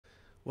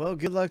Well,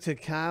 good luck to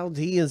Kyle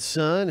D and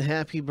Son.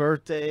 Happy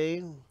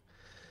birthday.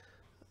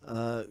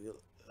 Uh,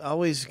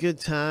 Always a good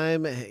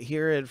time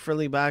here at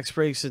Friendly Box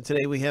Breaks. And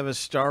today we have a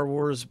Star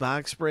Wars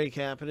box break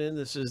happening.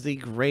 This is the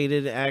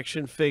graded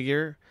action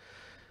figure.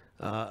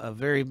 A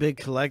very big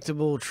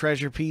collectible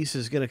treasure piece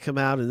is going to come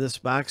out in this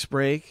box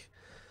break.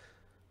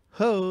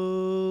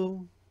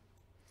 Ho!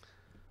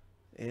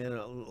 And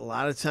a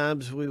lot of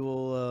times we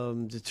will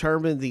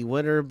determine the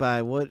winner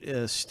by what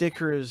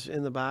sticker is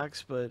in the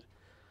box, but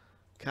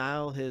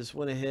Kyle has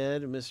went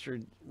ahead.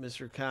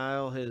 Mr.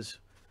 Kyle has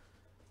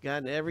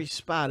gotten every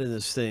spot in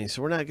this thing.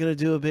 So we're not going to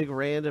do a big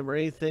random or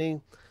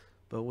anything,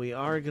 but we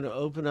are going to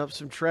open up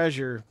some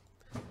treasure.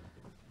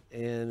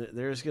 And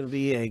there's going to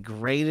be a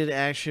graded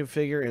action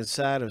figure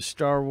inside of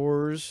Star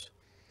Wars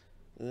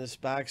in this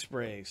box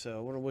break. So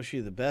I want to wish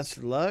you the best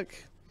of luck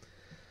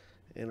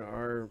in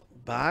our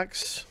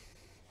box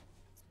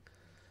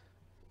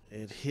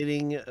and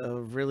hitting a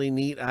really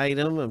neat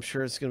item. I'm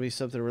sure it's going to be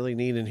something really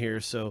neat in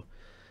here. So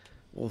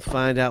we'll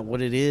find out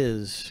what it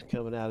is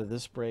coming out of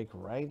this break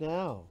right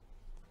now.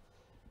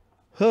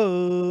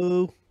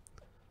 Ho!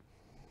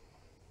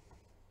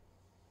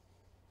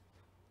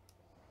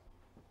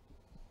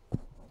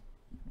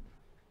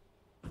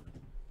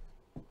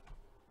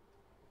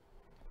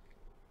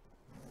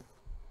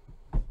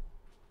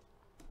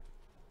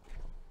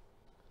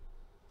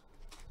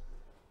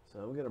 So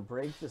I'm going to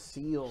break the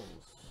seals.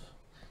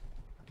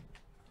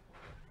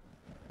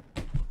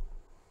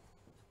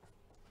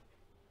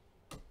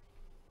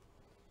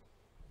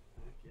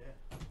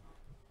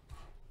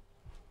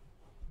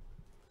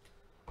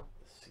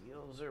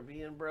 Seals are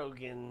being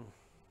broken.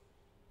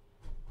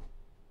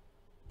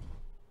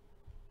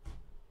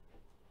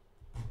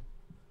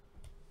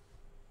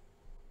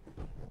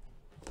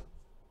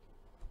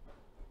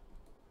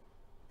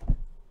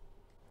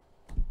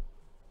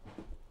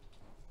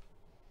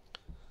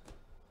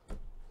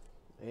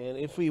 And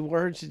if we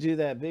were to do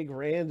that big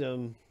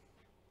random,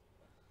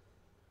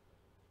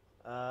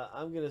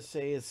 I'm gonna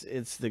say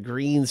it's the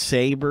green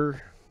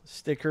saber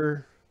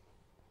sticker.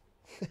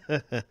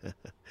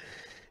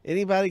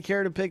 Anybody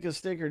care to pick a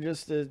sticker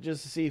just to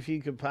see if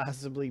you could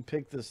possibly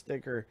pick the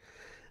sticker?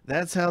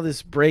 That's how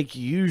this break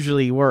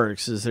usually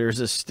works. Is there's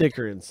a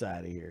sticker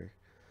inside of here.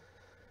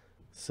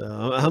 So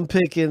I'm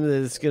picking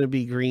that it's going to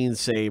be green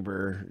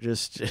saber.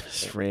 Just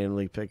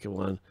randomly picking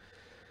one.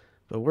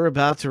 But we're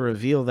about to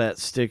reveal that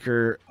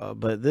sticker.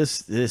 But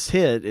this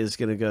hit is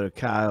going to go to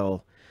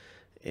Kyle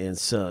and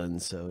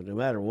Son. So no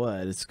matter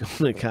what, it's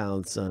going to Kyle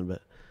and Son.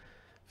 But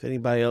if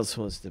anybody else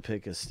wants to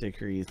pick a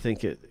sticker, you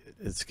think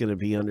it's going to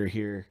be under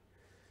here,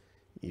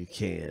 you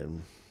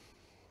can.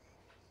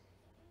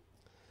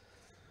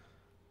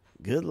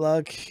 Good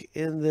luck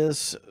in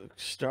this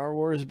Star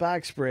Wars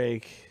box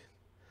break.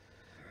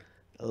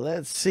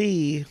 Let's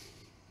see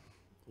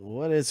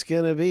what it's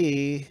going to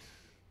be.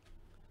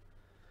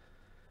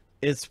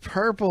 It's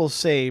purple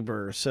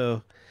saber.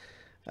 So,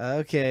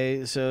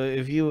 okay. So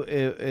if you,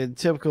 in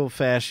typical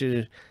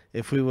fashion,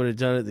 if we would have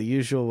done it the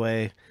usual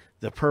way,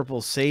 the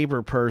purple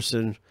saber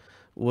person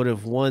would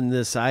have won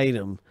this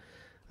item.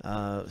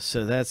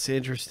 So that's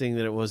interesting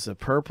that it was the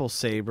purple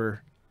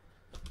saber.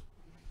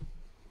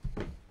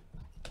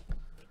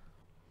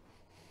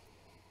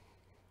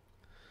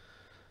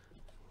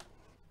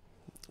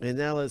 And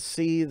now let's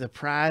see the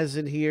prize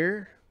in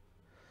here.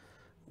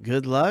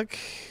 Good luck.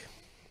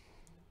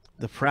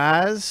 The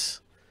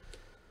prize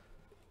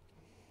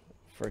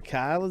for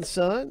Kyle and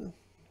Son.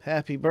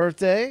 Happy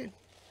birthday.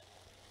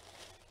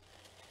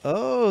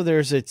 Oh,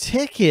 there's a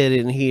ticket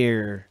in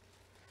here.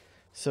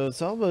 So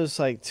it's almost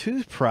like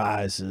two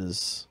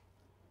prizes.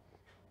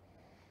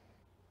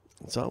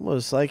 It's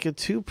almost like a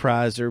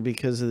two-prizer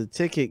because of the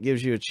ticket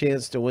gives you a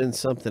chance to win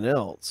something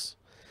else.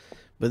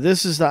 But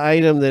this is the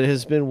item that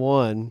has been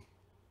won.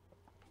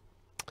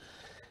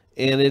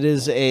 And it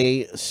is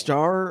a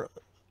Star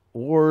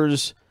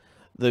Wars,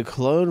 the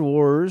Clone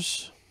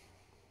Wars,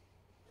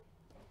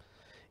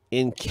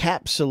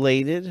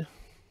 encapsulated.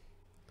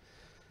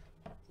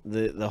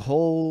 The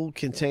whole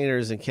container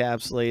is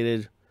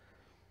encapsulated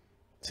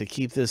to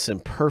keep this in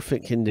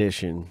perfect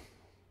condition.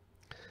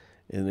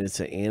 And it's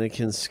an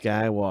Anakin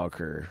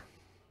Skywalker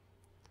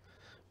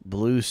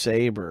blue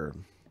saber.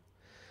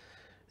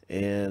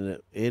 And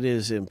it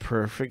is in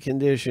perfect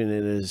condition.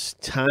 It is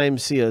time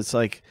sealed.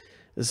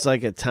 It's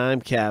like a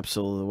time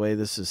capsule, the way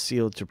this is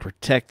sealed to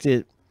protect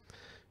it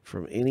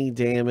from any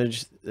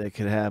damage that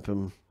could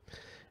happen.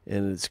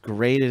 And it's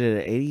graded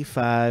at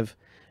 85.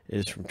 It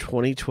is from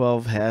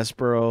 2012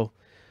 Hasbro.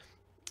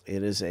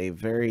 It is a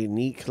very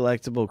neat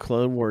collectible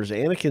Clone Wars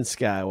Anakin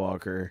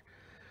Skywalker.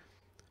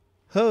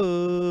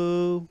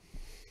 Ho!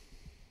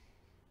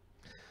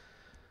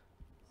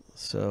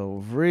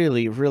 So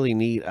really, really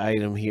neat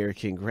item here.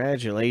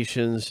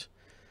 Congratulations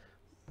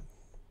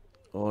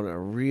on a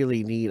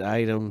really neat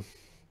item.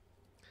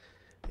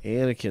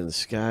 Anakin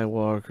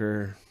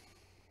Skywalker.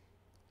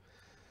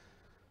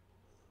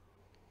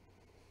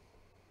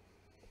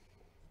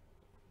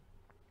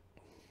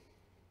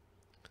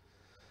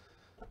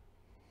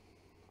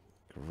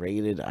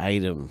 Graded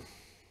item.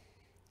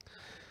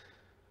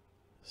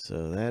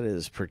 So that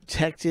is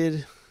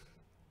protected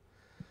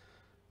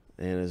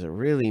and is a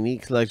really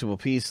neat collectible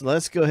piece.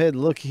 Let's go ahead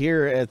and look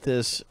here at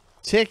this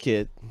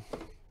ticket.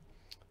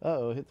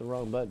 Uh-oh, hit the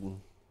wrong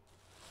button.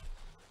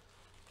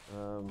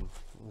 Let me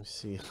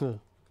see.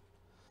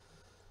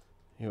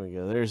 Here we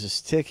go. There's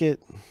this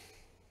ticket.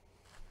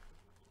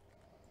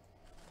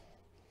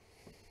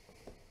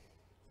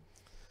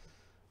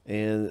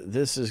 And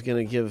this is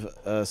going to give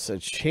us a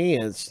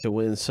chance to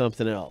win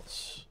something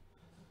else.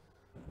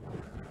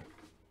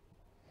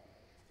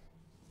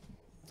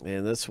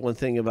 And that's one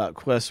thing about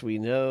Quest we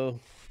know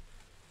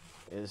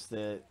is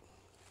that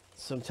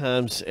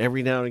sometimes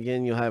every now and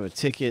again you'll have a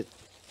ticket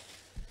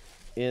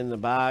in the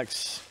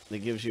box that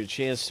gives you a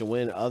chance to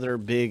win other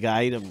big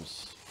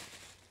items.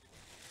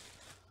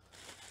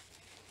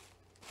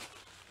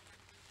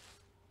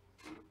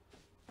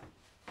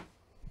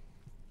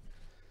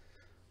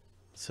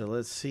 So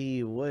let's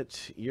see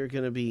what you're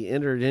going to be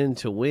entered in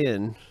to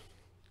win.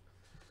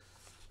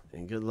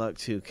 And good luck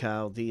to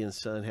Kyle D and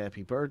Son.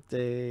 Happy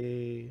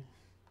birthday.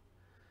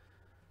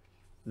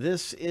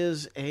 This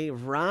is a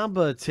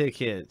Ramba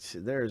ticket.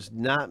 There's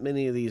not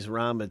many of these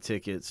Ramba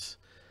tickets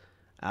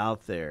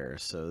out there.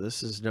 So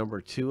this is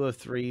number 2 of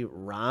 3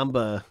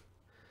 Ramba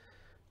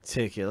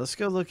ticket. Let's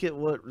go look at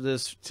what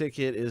this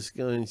ticket is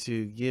going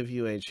to give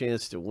you a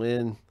chance to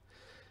win.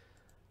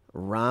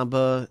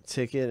 Ramba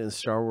ticket in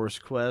Star Wars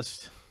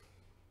Quest.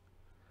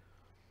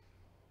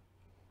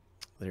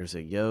 There's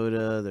a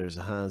Yoda, there's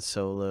a Han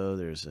Solo,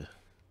 there's a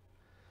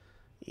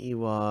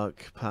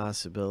Ewok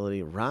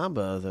possibility.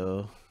 Ramba,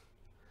 though.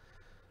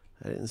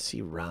 I didn't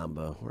see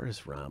Ramba. Where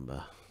is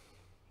Ramba?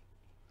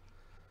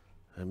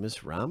 I miss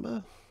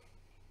Ramba?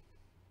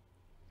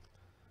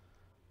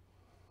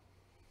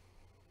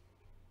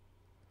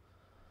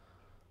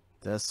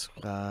 Death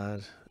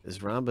Squad. Is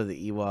Ramba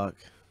the Ewok?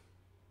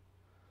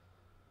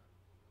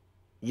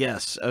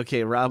 Yes.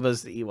 Okay,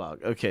 Ramba's the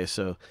Ewok. Okay,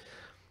 so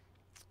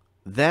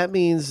that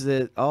means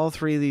that all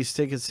 3 of these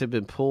tickets have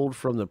been pulled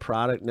from the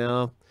product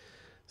now.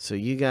 So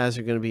you guys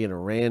are going to be in a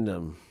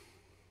random.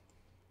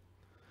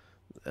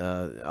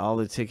 All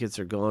the tickets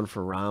are gone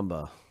for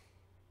Ramba.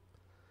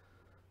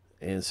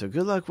 And so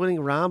good luck winning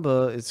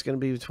Ramba. It's going to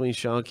be between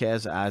Sean,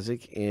 Kaz,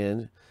 Isaac,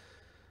 and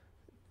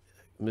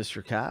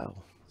Mr.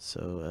 Kyle.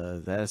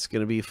 So that's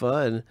going to be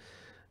fun.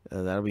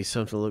 That'll be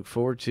something to look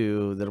forward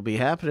to. That'll be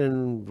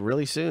happening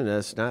really soon.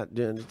 That's not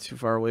too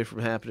far away from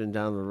happening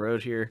down the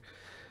road here.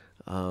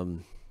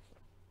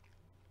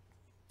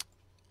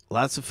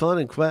 Lots of fun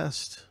in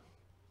Quest.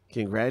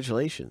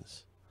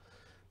 Congratulations.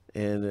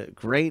 And a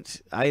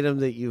great item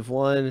that you've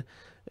won.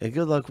 And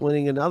good luck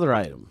winning another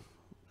item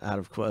out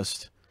of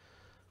Quest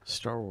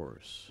Star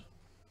Wars.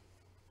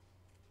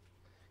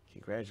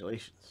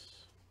 Congratulations.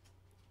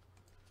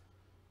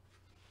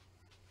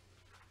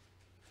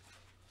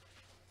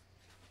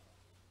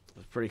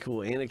 Pretty cool.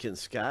 Anakin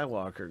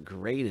Skywalker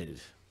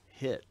graded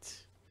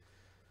hit.